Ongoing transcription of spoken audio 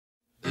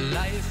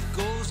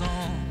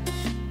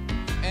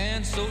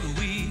and so do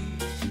we.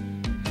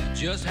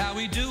 Just how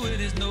we do it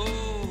is no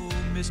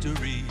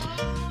mystery.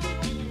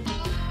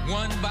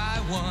 One by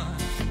one,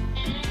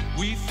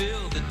 we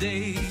fill the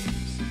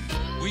days.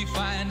 We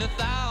find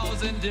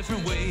 1,000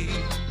 different ways.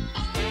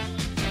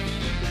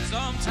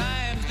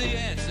 Sometimes the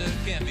answer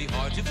can be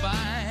hard to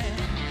find.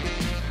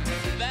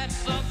 That's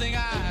something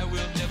I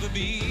will never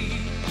be.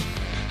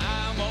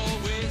 I'm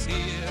always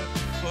here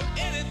for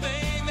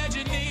anything that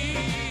you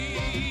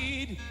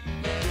need.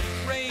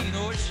 Rain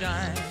or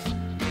shine,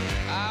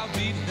 I'll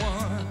be the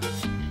one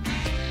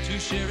to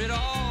share it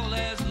all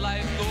as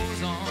life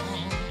goes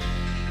on.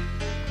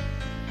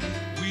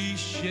 We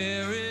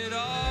share it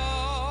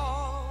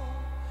all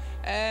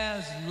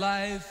as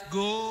life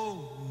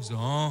goes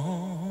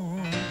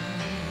on.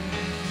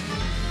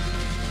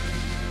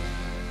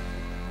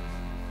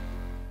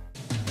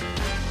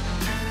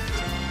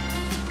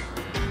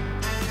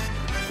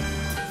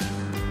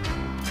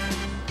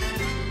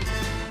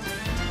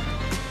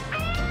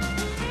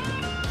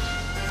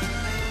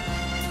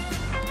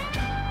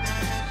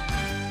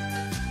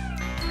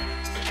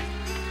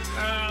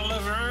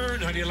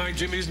 How do you like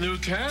Jimmy's new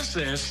cast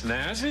there,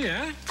 Snazzy,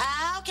 eh?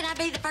 Oh, can I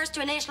be the first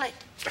to initially?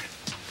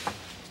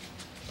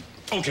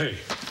 Okay,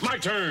 my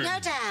turn. No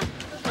time.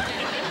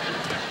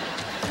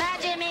 Bye,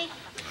 Jimmy.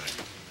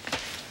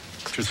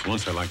 Just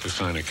once I like to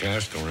sign a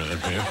cast around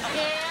here.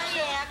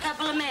 Yeah, a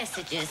couple of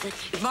messages.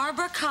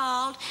 Barbara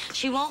called.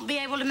 She won't be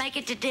able to make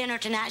it to dinner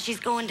tonight. She's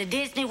going to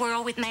Disney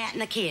World with Matt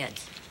and the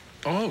kids.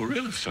 Oh,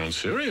 really? Sounds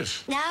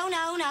serious. No.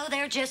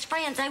 They're just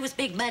friends. They was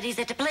big buddies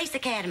at the police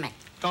academy.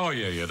 Oh,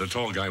 yeah, the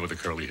tall guy with the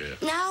curly hair.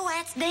 No,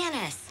 that's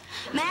Dennis.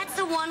 Matt's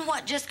the one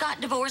what just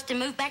got divorced and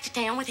moved back to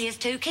town with his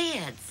 2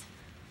 kids.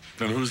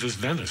 Then who's this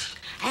Dennis?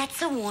 That's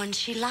the one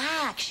she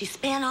likes. She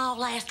spent all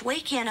last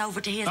weekend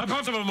over to his...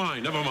 Never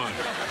mind.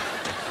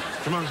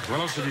 Come on, what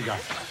else have you got?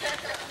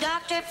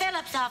 Dr.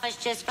 Phillips' office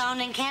just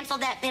phoned and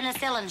canceled that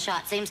penicillin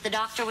shot. Seems the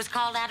doctor was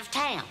called out of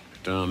town.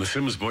 The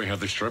Simmons boy had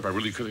the strep. I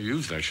really could have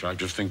used that shot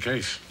just in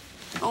case.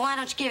 Well, why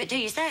don't you give it to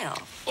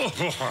yourself?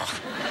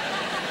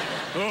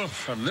 Oh,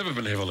 I've never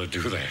been able to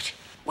do that.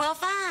 Well,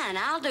 fine.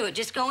 I'll do it.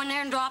 Just go in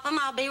there and drop them.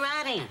 I'll be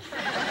right in.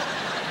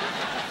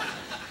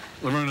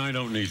 Laverne, I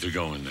don't need to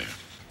go in there.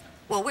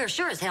 Well, we're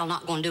sure as hell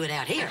not going to do it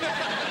out here.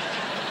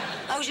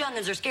 Those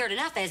young'uns are scared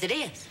enough as it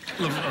is.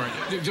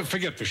 Laverne,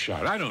 forget the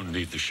shot. I don't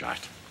need the shot.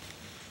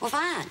 Well,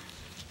 fine.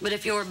 But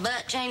if your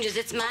butt changes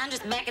its mind,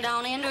 just back it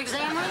on into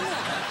exam room 1.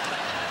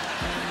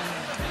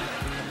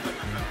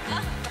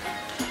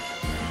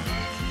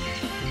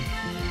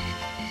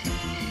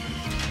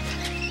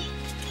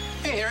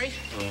 Hey, Harry.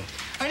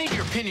 I need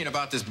your opinion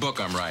about this book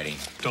I'm writing.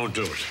 Don't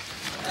do it.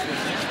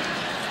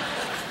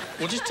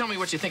 Well, just tell me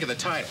what you think of the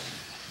title.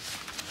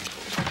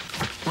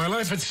 My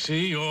Life at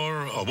Sea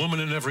or A Woman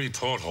in Every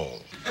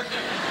Porthole.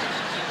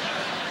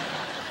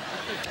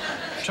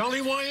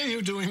 Charlie, why are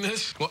you doing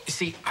this? Well, you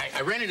see,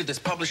 I ran into this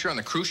publisher on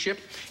the cruise ship,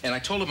 and I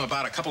told him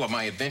about a couple of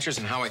my adventures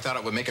and how I thought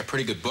it would make a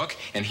pretty good book,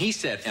 and he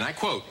said, and I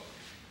quote,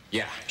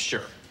 "Yeah,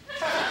 sure."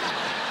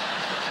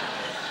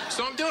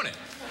 So I'm doing it.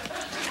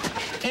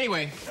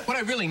 Anyway, what I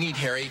really need,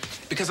 Harry,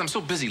 because I'm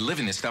so busy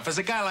living this stuff, is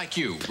a guy like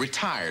you,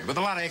 retired, with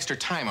a lot of extra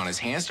time on his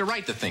hands to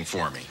write the thing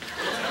for me.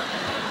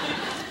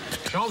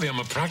 Charlie, I'm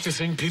a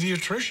practicing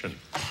pediatrician.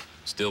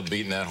 Still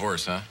beating that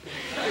horse, huh?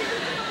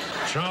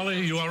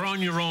 Charlie, you are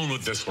on your own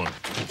with this one.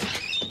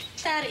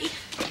 Daddy,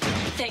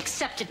 they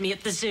accepted me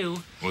at the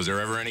zoo. Was there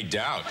ever any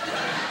doubt?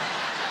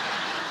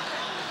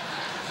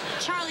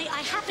 Charlie,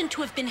 I happen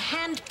to have been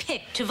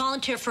handpicked to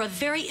volunteer for a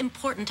very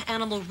important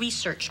animal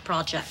research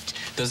project.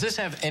 Does this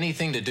have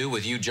anything to do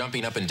with you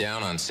jumping up and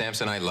down on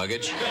Samsonite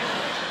luggage?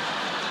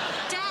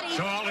 Daddy!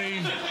 Charlie!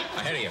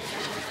 Ahead of you.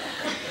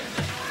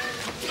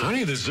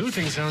 Honey, the zoo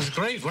thing sounds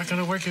great. What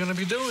kind of work are you going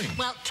to be doing?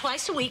 Well,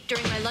 twice a week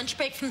during my lunch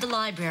break from the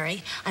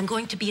library, I'm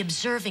going to be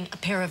observing a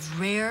pair of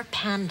rare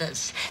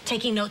pandas,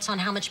 taking notes on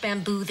how much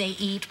bamboo they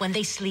eat, when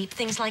they sleep,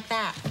 things like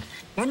that.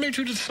 What made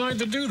you decide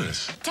to do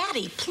this?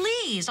 Daddy,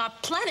 please. Our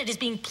planet is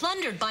being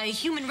plundered by a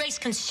human race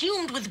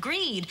consumed with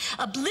greed,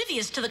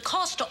 oblivious to the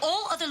cost to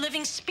all other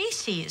living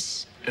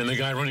species. And the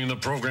guy running the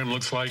program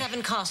looks like...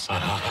 Kevin Costner.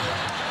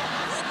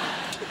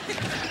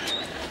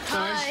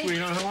 Hi,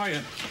 sweetheart. How are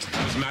you?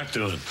 How's Matt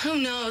doing? Who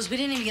knows? We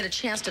didn't even get a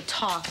chance to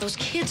talk. Those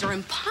kids are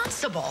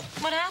impossible.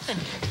 What happened?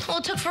 Well,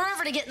 it took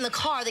forever to get in the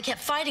car. They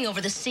kept fighting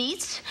over the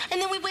seats. And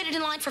then we waited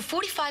in line for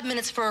 45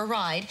 minutes for a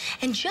ride.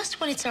 And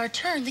just when it's our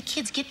turn, the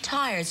kids get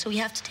tired, so we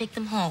have to take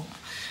them home.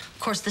 Of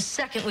course, the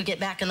second we get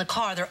back in the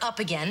car, they're up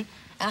again,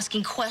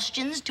 asking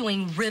questions,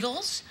 doing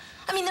riddles.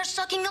 I mean, they're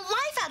sucking the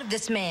life out of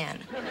this man.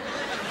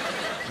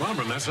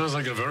 Barbara, that sounds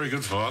like a very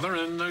good father,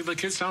 and the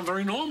kids sound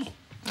very normal.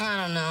 I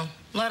don't know.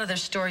 A lot of their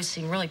stories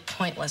seem really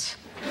pointless.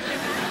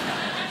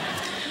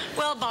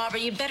 Well, Barbara,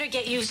 you better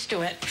get used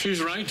to it.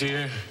 She's right,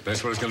 dear.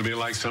 That's what it's going to be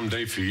like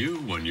someday for you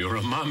when you're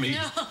a mommy.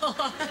 No.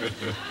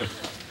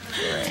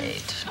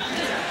 Great.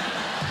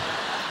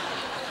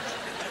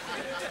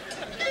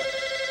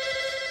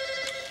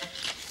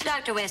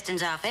 Dr.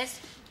 Weston's office.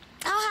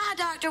 Oh, hi,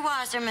 Dr.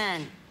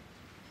 Wasserman.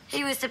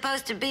 He was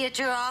supposed to be at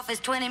your office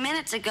 20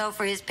 minutes ago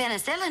for his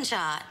penicillin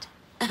shot.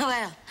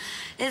 Well,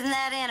 isn't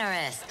that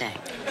interesting?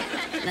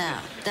 No,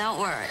 don't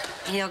worry.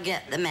 He'll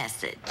get the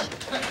message.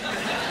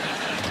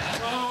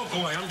 Oh,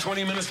 boy, I'm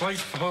 20 minutes late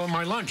for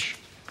my lunch.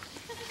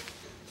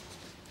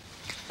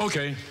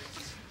 Okay,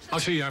 I'll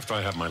see you after I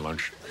have my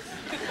lunch,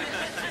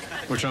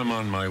 which I'm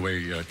on my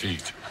way to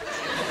eat.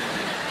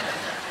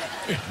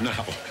 Yeah,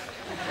 now.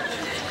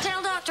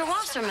 Tell Dr.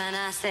 Wasserman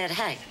I said,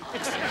 hey.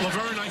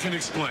 Laverne, I can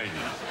explain.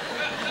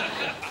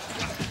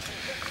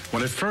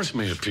 What at first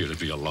may appear to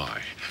be a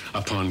lie,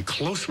 upon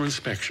closer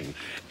inspection,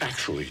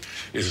 actually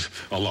is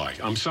a lie.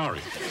 I'm sorry.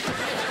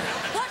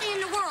 What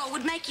in the world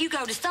would make you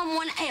go to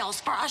someone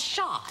else for a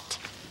shot?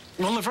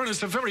 Well, Laverne,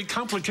 it's a very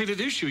complicated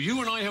issue.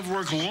 You and I have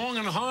worked long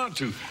and hard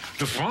to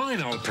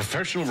define our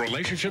professional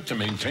relationship, to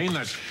maintain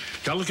that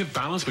delicate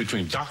balance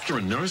between doctor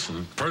and nurse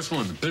and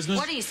personal and business.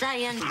 What are you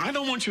saying? I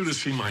don't want you to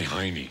see my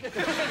hiney.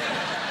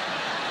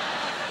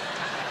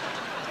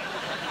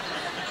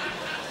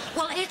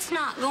 Well, it's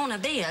not going to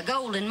be a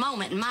golden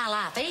moment in my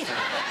life either.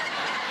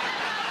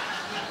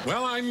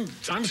 Well, I'm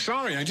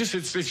sorry.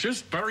 It's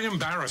just very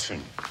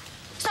embarrassing.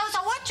 So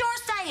what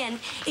you're saying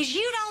is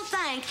you don't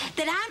think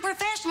that I'm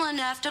professional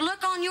enough to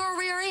look on your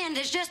rear end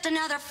as just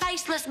another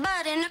faceless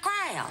bud in the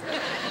crowd?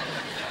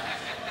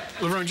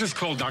 Laverne, just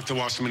call Dr.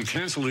 Wasserman,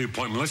 cancel the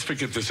appointment. Let's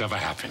forget this ever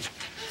happened.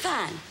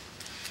 Fine.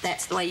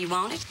 That's the way you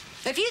want it.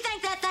 If you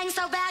think that thing's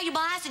so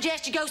valuable, I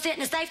suggest you go sit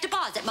in a safe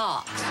deposit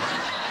box.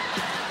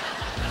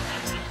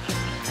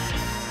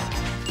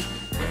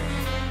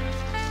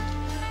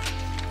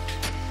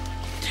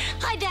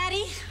 Hi,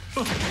 Daddy.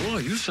 Oh, boy,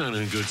 you sound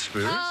in good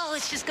spirits. Oh,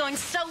 it's just going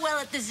so well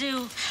at the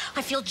zoo.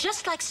 I feel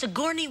just like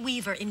Sigourney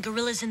Weaver in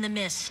Gorillas in the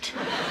Mist.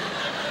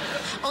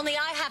 Only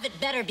I have it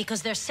better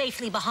because they're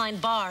safely behind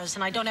bars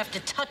and I don't have to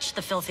touch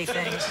the filthy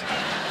things.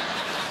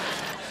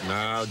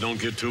 Now, don't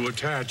get too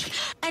attached.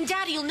 And,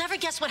 Daddy, you'll never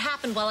guess what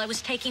happened while I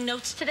was taking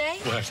notes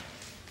today. What?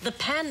 The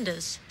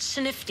pandas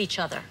sniffed each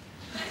other.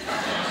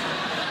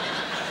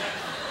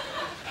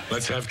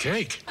 Let's have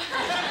cake.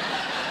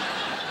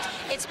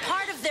 It's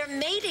part of their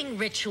mating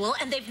ritual,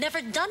 and they've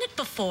never done it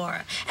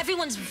before.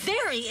 Everyone's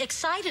very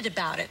excited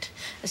about it,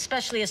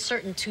 especially a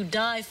certain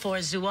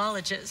to-die-for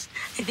zoologist.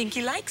 I think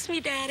he likes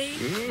me, Daddy.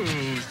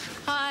 Ooh.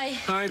 Hi.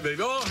 Hi,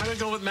 baby. Oh, how'd it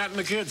go with Matt and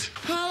the kids?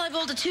 Well, I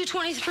bowled a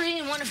 223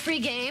 and won a free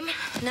game.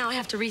 Now I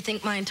have to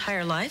rethink my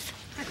entire life.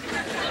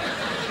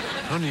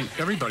 Honey,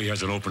 everybody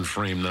has an open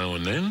frame now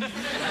and then.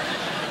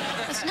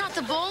 It's not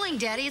the bowling,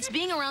 Daddy. It's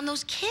being around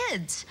those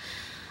kids.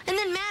 And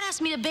then Matt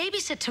asked me to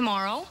babysit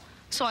tomorrow,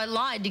 so I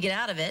lied to get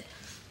out of it.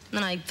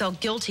 Then I felt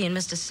guilty and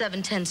missed a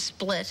 7-10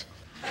 split.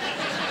 I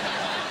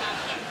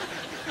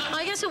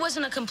guess it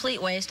wasn't a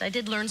complete waste. I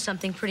did learn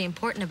something pretty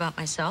important about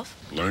myself.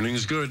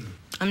 Learning's good.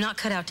 I'm not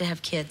cut out to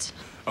have kids.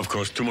 Of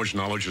course, too much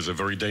knowledge is a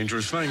very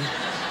dangerous thing.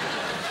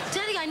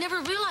 Daddy, I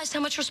never realized how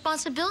much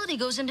responsibility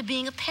goes into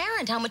being a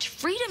parent, how much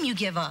freedom you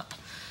give up.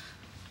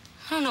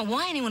 I don't know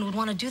why anyone would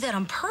want to do that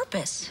on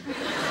purpose.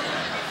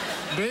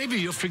 Baby,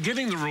 you're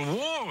forgetting the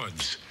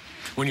rewards.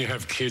 When you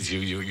have kids,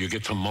 you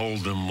get to mold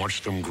them,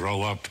 watch them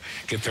grow up,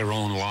 get their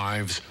own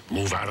lives,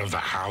 move out of the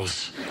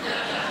house.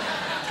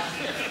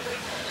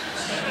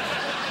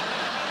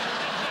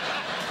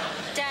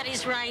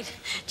 Daddy's right.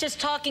 Just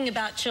talking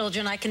about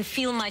children, I can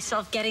feel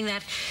myself getting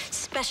that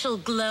special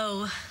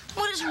glow.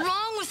 What is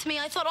wrong with me?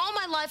 I thought all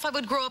my life I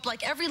would grow up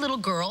like every little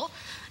girl.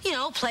 You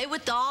know, play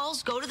with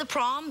dolls, go to the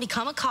prom,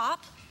 become a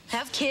cop,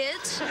 have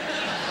kids.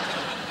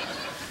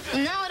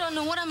 And now I don't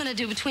know what I'm going to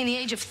do between the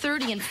age of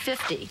 30 and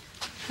 50.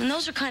 And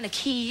those are kind of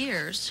key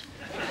years.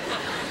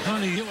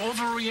 Honey, you're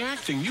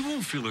overreacting. You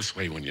won't feel this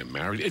way when you're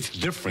married. It's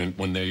different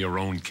when they're your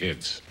own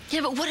kids.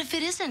 Yeah, but what if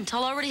it isn't?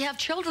 I'll already have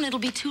children. It'll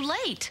be too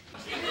late.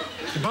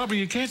 Barbara,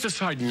 you can't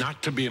decide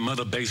not to be a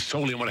mother based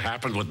solely on what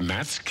happened with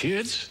Matt's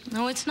kids.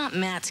 No, it's not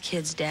Matt's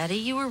kids, Daddy.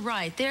 You were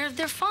right. They're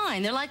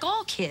fine. They're like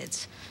all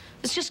kids.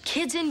 It's just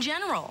kids in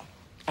general.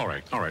 All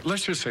right.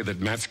 Let's just say that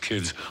Matt's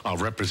kids are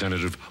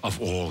representative of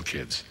all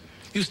kids.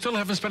 You still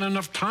haven't spent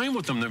enough time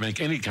with them to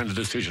make any kind of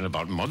decision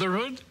about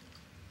motherhood?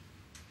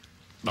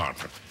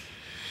 Barbara,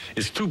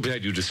 it's too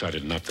bad you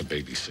decided not to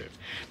babysit.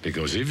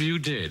 Because if you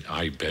did,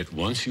 I bet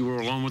once you were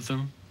alone with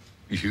them,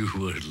 you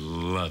would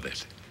love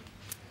it.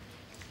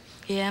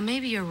 Yeah,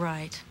 maybe you're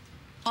right.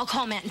 I'll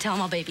call Matt and tell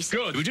him I'll babysit.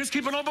 Good. We just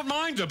keep an open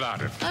mind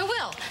about it. I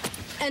will.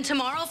 And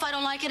tomorrow, if I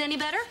don't like it any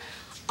better,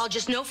 I'll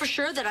just know for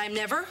sure that I'm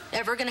never,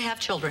 ever going to have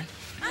children.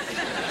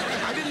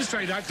 I didn't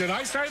say that. Did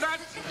I say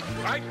that?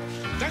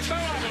 That's not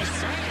what I was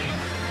saying.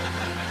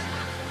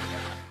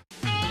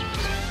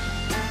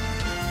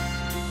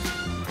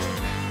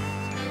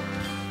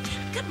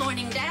 Good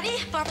morning,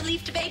 Daddy. Barbara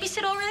leave to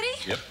babysit already?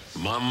 Yep.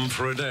 Mom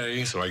for a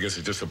day, so I guess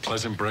it's just a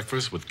pleasant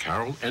breakfast with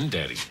Carol and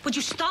Daddy. Would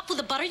you stop with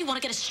the butter? You want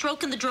to get a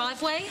stroke in the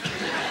driveway?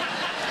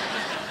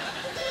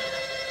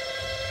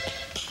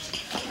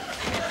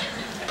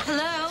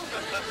 Hello?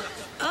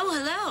 Oh,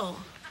 hello.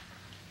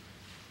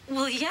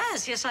 Well,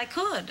 yes, I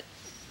could.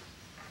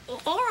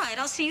 All right,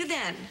 I'll see you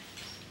then.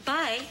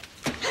 Bye.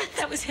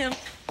 That was him.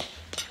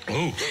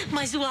 Who?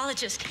 My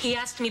zoologist. He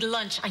asked me to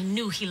lunch. I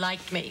knew he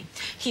liked me.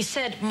 He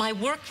said my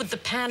work with the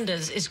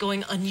pandas is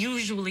going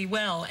unusually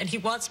well, and he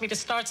wants me to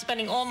start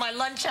spending all my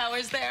lunch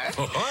hours there.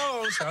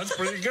 Oh, sounds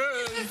pretty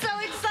good. This is so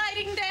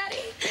exciting,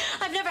 Daddy.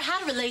 I've never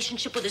had a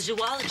relationship with a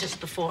zoologist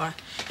before.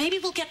 Maybe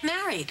we'll get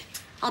married.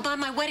 I'll buy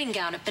my wedding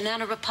gown at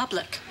Banana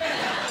Republic.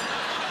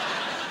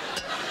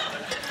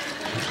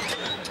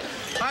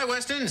 Hi,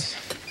 Westons.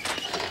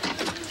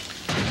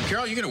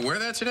 Carol, you gonna wear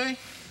that today?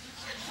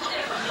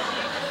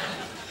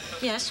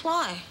 Yes,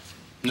 why?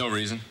 No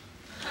reason.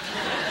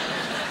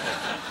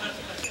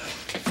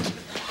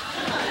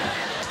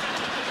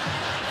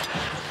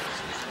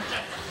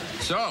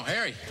 So,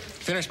 Harry,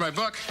 finished my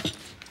book.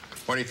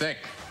 What do you think?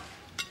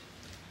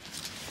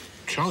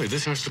 Charlie,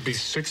 this has to be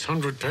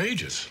 600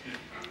 pages.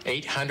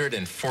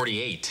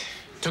 848.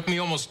 Took me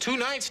almost 2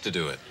 nights to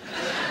do it.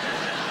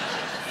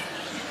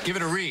 Give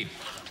it a read.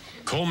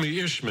 Call me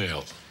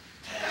Ishmael.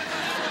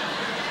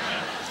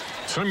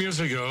 Some years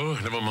ago,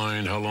 never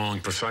mind how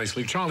long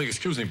precisely, Charlie,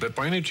 excuse me, but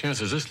by any chance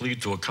does this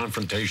lead to a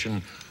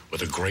confrontation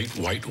with a great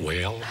white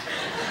whale?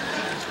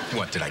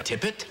 What, did I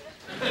tip it?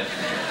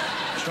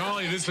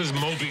 Charlie, this is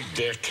Moby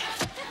Dick.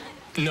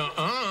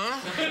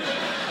 Nuh-uh.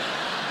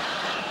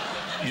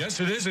 Yes,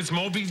 it is. It's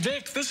Moby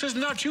Dick. This is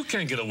nuts. You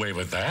can't get away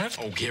with that.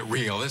 Oh, get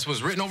real. This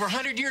was written over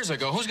 100 years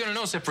ago. Who's gonna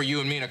know except for you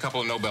and me and a couple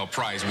of Nobel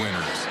Prize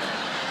winners?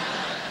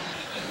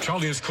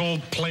 Charlie, it's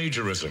called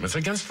plagiarism. It's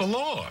against the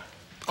law.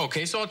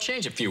 Okay, so I'll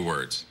change a few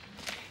words.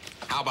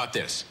 How about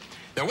this?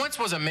 There once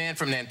was a man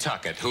from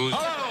Nantucket who's...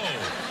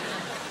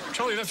 Oh!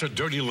 Charlie, that's a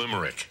dirty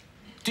limerick.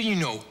 Do you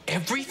know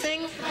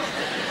everything?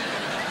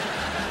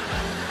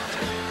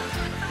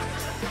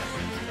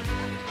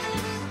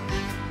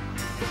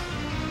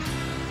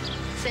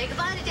 Say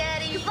goodbye to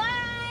Daddy. Bye.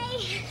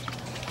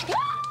 All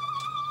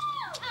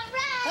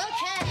right.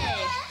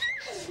 Okay.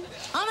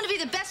 I'm gonna be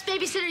the best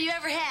babysitter you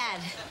ever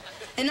had.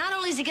 And not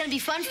only is it gonna be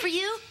fun for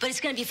you, but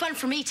it's gonna be fun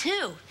for me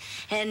too.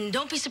 And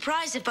don't be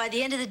surprised if by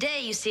the end of the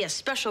day you see a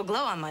special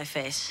glow on my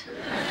face.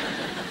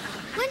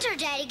 When's our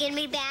daddy gonna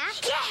be back?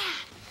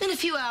 Yeah, in a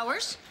few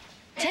hours.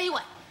 Tell you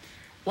what,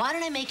 why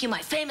don't I make you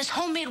my famous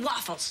homemade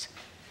waffles?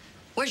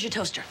 Where's your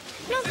toaster?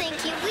 No,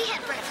 thank you. We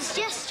had breakfast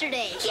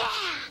yesterday. Yeah.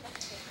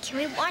 Can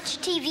we watch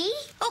TV?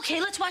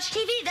 Okay, let's watch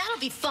TV. That'll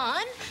be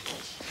fun.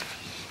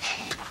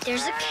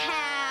 There's a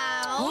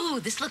cow. Ooh,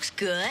 this looks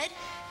good.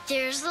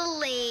 There's a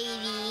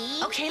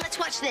lady. Okay, let's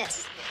watch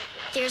this.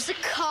 There's a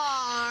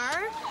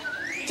car.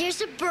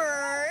 There's a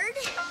bird.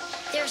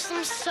 There's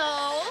some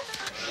soap.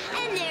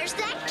 And there's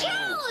that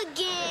cow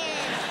again.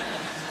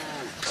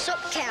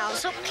 Soap cow,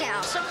 soap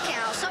cow, soap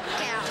cow, soap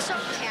cow,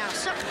 soap cow,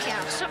 soap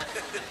cow, soap.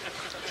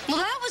 Well,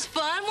 that was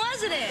fun,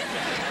 wasn't it?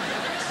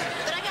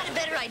 But I got a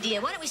better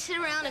idea. Why don't we sit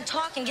around and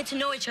talk and get to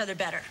know each other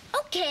better?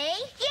 Okay,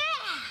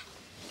 yeah.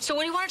 So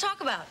what do you want to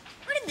talk about?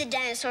 Where did the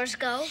dinosaurs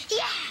go?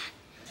 Yeah.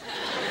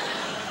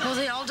 Well,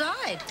 they all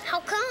died. How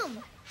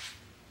come?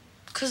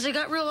 'Cause they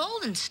got real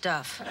old and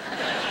stuff.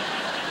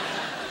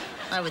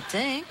 I would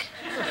think.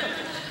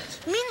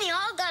 You mean they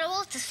all got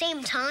old at the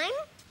same time?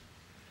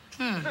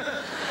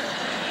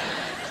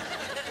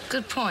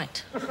 Good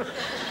point.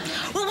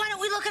 Well, why don't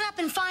we look it up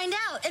and find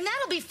out? And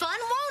that'll be fun,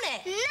 won't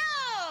it?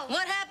 No!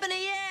 What happened to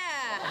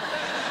yeah?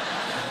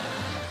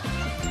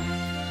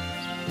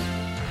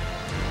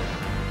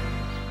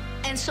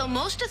 And so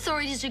most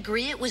authorities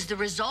agree it was the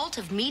result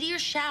of meteor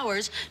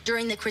showers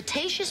during the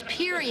Cretaceous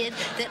period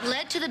that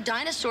led to the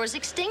dinosaurs'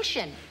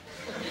 extinction.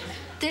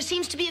 There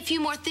seems to be a few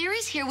more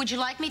theories here. Would you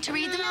like me to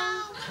read them?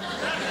 No.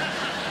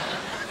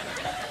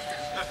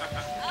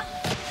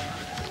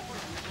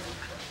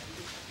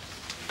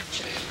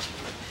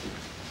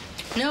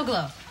 No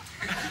glow.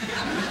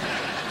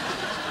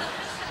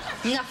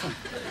 Nothing.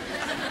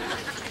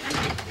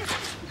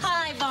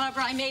 Hi,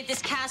 Barbara. I made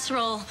this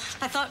casserole.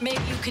 I thought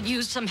maybe you could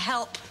use some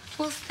help.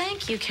 Well,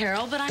 thank you,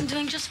 Carol, but I'm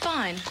doing just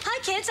fine. Hi,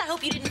 kids. I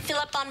hope you didn't fill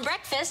up on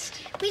breakfast.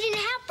 We didn't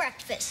have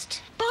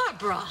breakfast.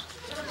 Barbara.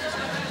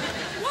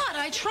 What?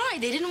 I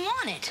tried. They didn't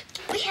want it.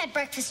 We had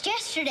breakfast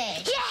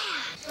yesterday.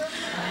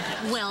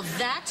 Yeah. Well,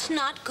 that's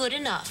not good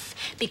enough,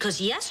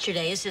 because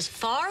yesterday is as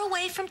far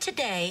away from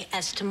today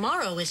as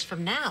tomorrow is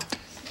from now.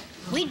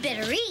 We'd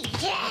better eat.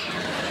 Yeah.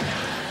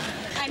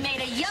 I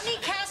made a yummy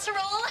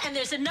casserole, and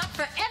there's enough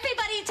for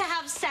everybody to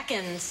have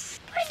seconds.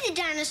 Where did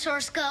the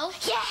dinosaurs go?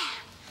 Yeah.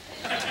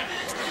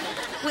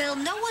 Well,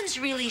 no one's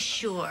really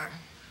sure,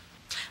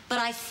 but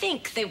I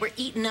think they were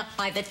eaten up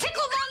by the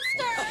tickle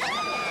monster.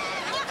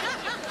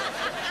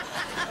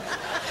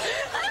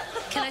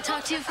 Can I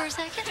talk to you for a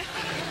second?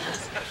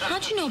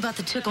 How'd you know about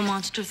the tickle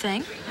monster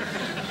thing?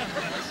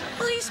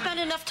 Well, you spend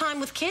enough time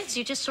with kids,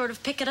 you just sort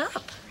of pick it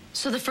up.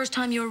 So the first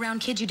time you were around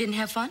kids, you didn't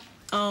have fun?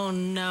 Oh,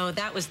 no,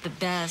 that was the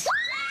best.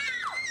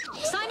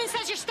 Simon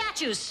says you're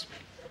statues.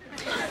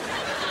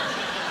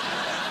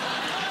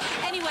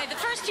 Anyway, the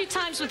first few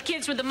times with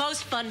kids were the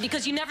most fun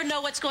because you never know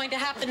what's going to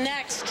happen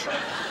next.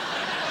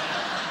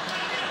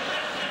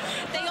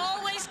 They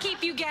always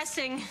keep you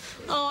guessing.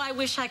 Oh, I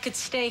wish I could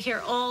stay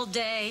here all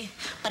day,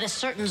 but a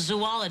certain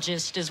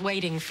zoologist is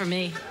waiting for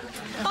me.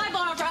 Bye,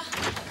 Barbara.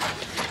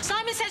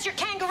 says you're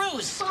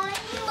kangaroos. Boing,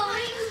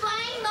 boing,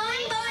 boing,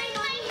 boing, boing,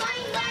 boing,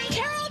 boing, boing.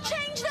 Carol,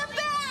 change them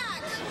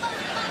back!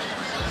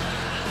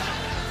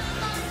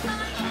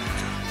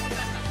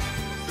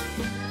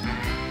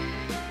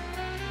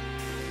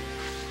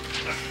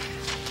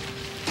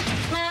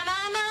 Ma,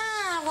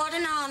 what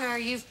an honor.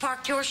 You've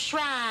parked your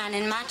shrine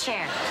in my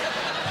chair.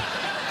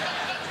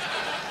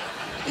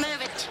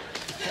 Move it.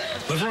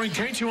 Laverne,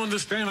 can't you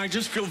understand? I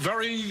just feel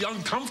very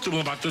uncomfortable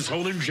about this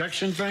whole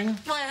injection thing.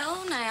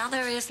 Well, now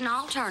there is an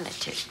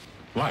alternative.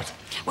 What?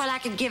 Well, I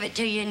could give it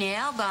to you in the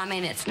elbow. I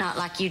mean, it's not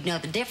like you'd know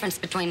the difference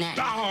between that.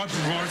 Oh, it's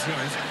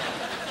guys.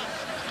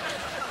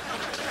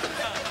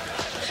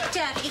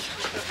 Daddy,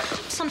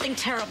 something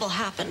terrible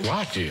happened.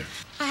 What, dear?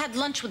 I had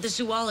lunch with the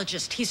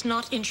zoologist. He's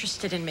not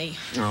interested in me.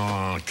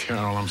 Oh,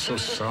 Carol, I'm so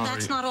sorry.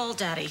 That's not all,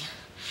 Daddy.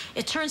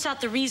 It turns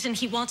out the reason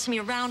he wants me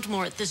around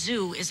more at the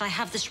zoo is I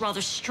have this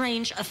rather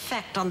strange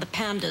effect on the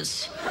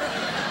pandas.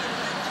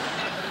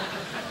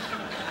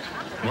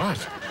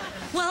 What?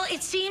 Well,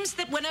 it seems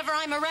that whenever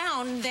I'm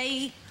around,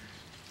 they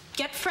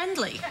get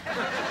friendly.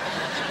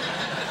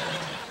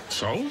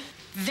 So?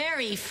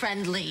 Very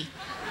friendly.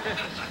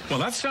 Well,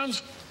 that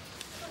sounds...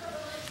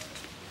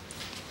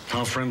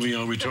 How friendly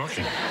are we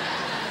talking?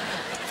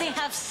 They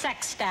have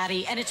sex,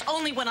 Daddy, and it's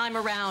only when I'm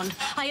around.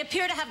 I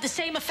appear to have the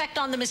same effect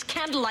on them as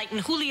Candlelight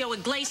and Julio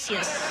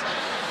Iglesias.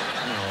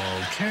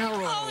 Oh,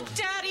 Carol. Oh,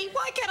 Daddy,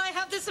 why can't I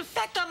have this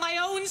effect on my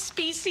own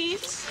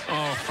species?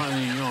 Oh,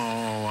 honey,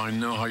 oh, I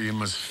know how you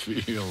must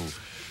feel.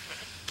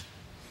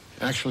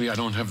 Actually, I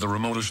don't have the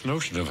remotest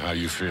notion of how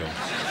you feel.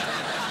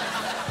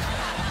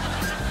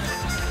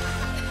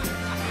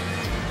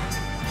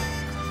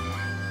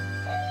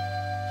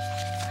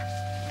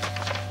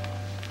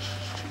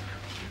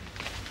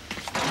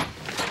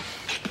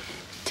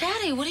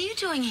 Daddy, what are you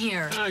doing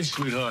here? Hi,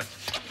 sweetheart.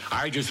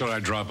 I just thought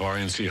I'd drop by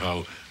and see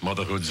how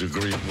motherhood's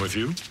agreeing with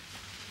you.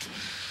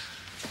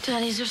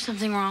 Daddy, is there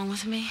something wrong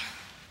with me?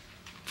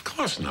 Of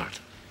course not.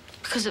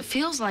 Because it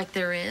feels like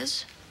there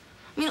is.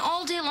 I mean,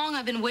 all day long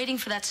I've been waiting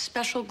for that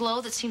special glow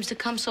that seems to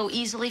come so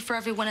easily for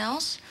everyone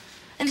else.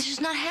 And it's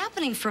just not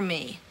happening for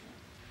me.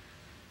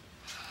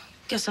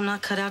 Guess I'm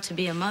not cut out to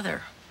be a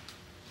mother.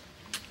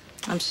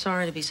 I'm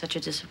sorry to be such a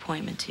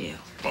disappointment to you.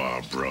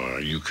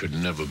 Barbara, you could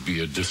never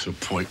be a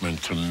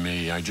disappointment to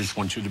me. I just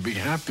want you to be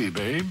happy,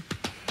 babe.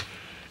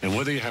 And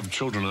whether you have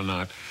children or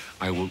not,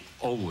 I will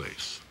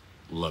always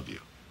love you.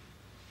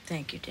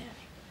 Thank you, Daddy.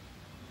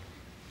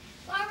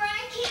 Barbara,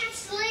 I can't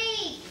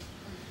sleep.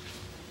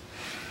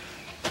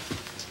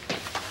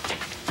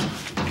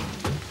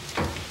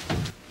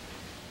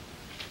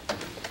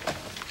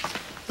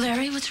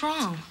 Larry, what's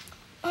wrong?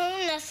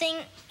 Oh,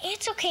 nothing.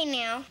 It's okay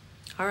now.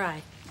 All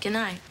right. Good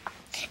night.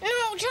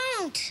 No,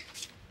 don't.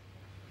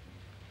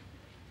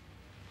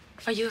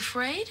 Are you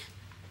afraid?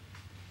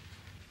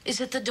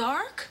 Is it the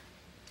dark?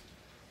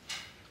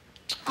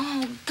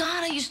 Oh,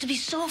 God, I used to be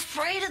so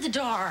afraid of the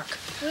dark.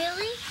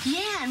 Really?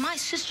 Yeah, and my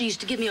sister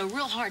used to give me a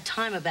real hard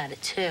time about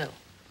it, too.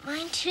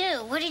 Mine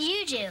too. What did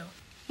you do?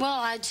 Well,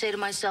 I'd say to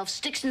myself,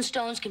 sticks and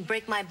stones can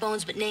break my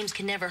bones, but names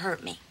can never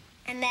hurt me.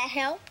 And that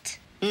helped?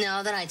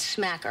 No, then I'd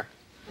smack her.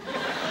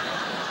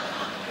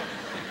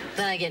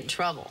 Then I'd get in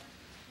trouble.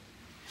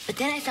 But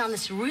then I found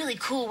this really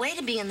cool way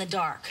to be in the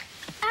dark.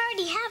 I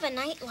already have a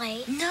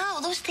nightlight.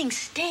 No, those things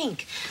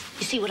stink.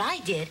 You see, what I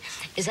did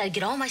is I'd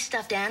get all my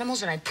stuffed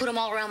animals and I'd put them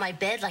all around my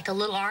bed like a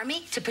little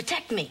army to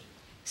protect me.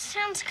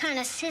 Sounds kind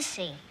of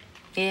sissy.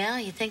 Yeah,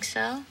 you think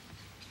so?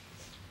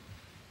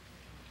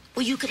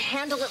 Well, you could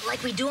handle it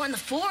like we do on the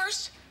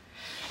force.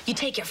 You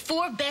take your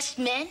 4 best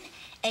men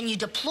and you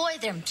deploy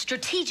them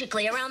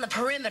strategically around the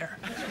perimeter.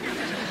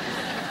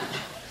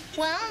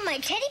 Well, my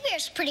teddy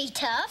bear's pretty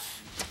tough.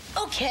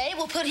 Okay,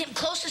 we'll put him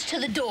closest to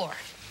the door.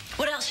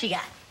 What else you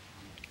got?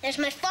 There's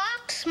my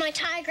fox, my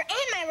tiger,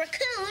 and my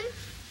raccoon.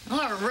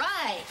 All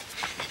right.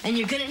 And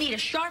you're gonna need a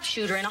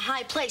sharpshooter in a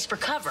high place for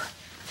cover.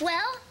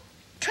 Well,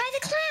 try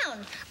the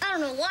clown. I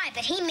don't know why,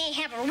 but he may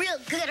have a real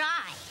good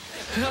eye.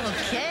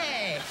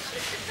 Okay.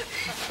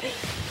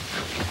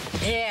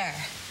 There.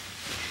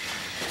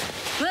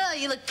 Well,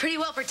 you look pretty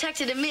well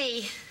protected to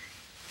me.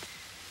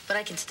 But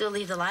I can still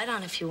leave the light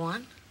on if you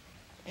want.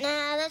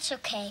 Nah, that's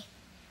okay.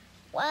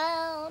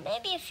 Well,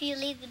 maybe if you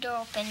leave the door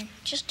open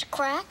just a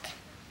crack.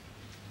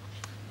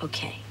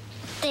 Okay.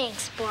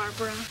 Thanks,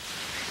 Barbara.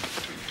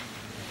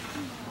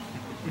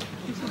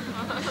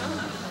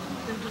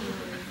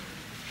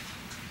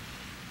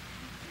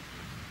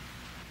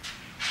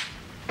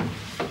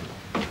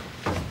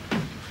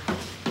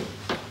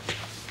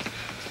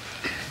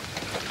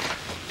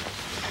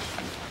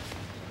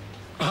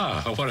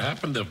 What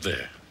happened up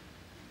there?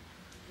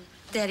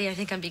 Daddy, I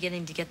think I'm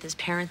beginning to get this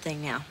parent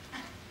thing now.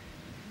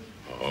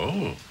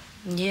 Oh.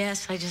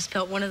 Yes, I just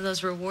felt one of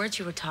those rewards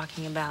you were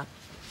talking about.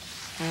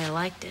 And I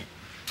liked it.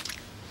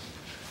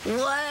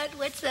 What?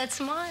 What's that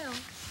smile?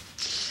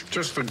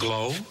 Just the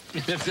glow.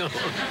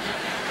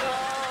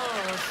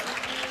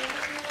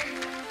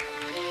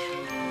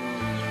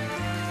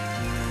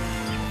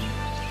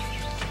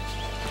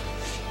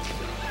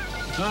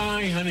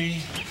 Hi,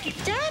 honey.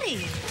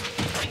 Daddy!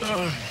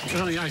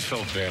 Honey, I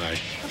felt bad. I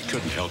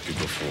couldn't help you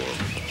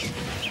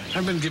before.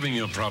 I've been giving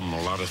your problem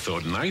a lot of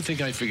thought, and I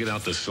think I figured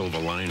out the silver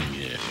lining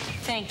here.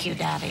 Thank you,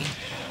 Daddy.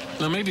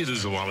 Now, maybe the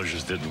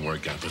zoologist didn't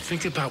work out, but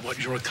think about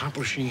what you're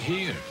accomplishing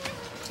here.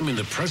 I mean,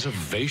 the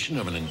preservation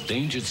of an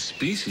endangered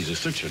species is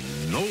such a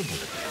noble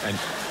and...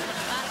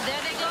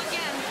 There they go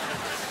again.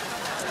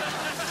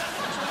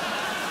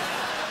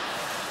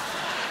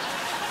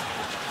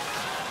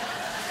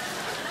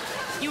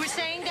 You were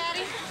saying,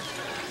 Daddy?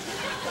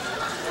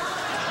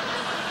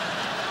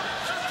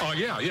 Oh,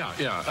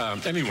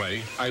 yeah.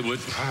 Anyway, I would...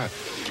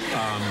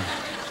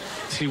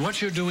 see,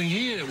 what you're doing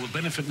here will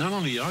benefit not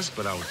only us,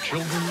 but our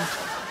children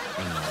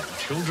and our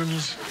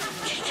children's...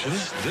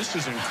 This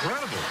is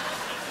incredible.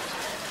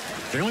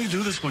 They only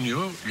do this when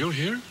you're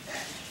here?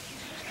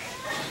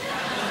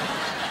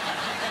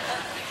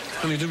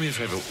 Honey, do me a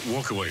favor.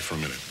 Walk away for a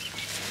minute.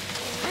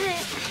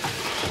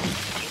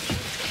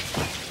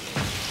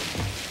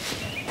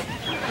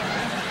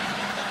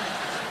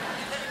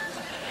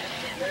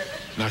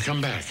 Now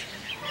come back.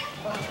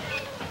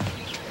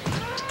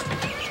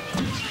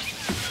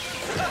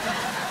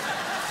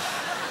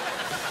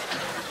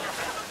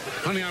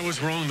 Honey, I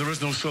was wrong. There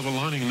is no silver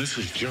lining. This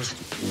is just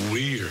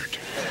weird.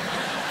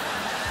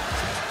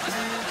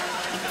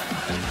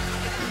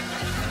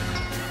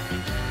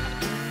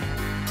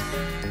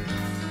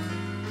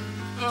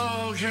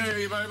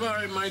 Okay,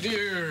 bye-bye, my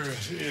dear.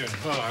 Yeah,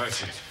 oh,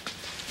 that's it.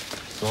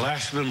 The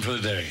last of them for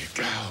the day.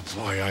 Oh,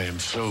 boy, I am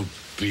so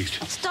beat.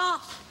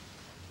 Stop.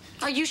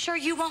 Are you sure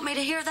you want me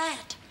to hear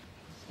that?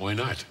 Why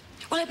not?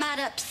 Well, it might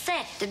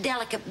upset the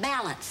delicate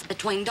balance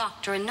between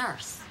doctor and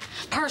nurse,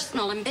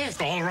 personal and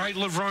business. All right,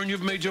 Laverne,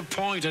 you've made your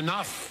point.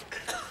 Enough.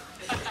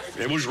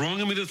 It was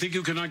wrong of me to think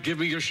you cannot give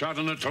me a shot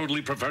in a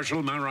totally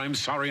professional manner. I'm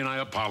sorry, and I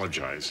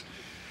apologize.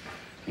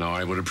 Now,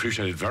 I would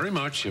appreciate it very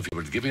much if you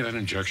would give me that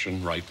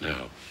injection right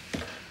now.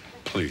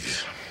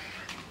 Please.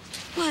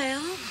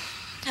 Well,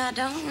 I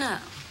don't know.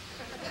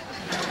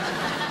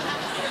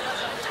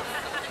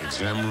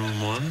 Exam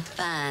room 1?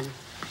 Fine.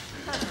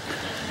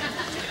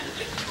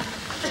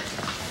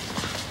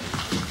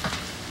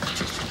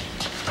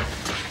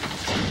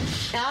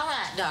 All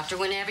right, doctor,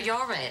 whenever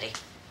you're ready.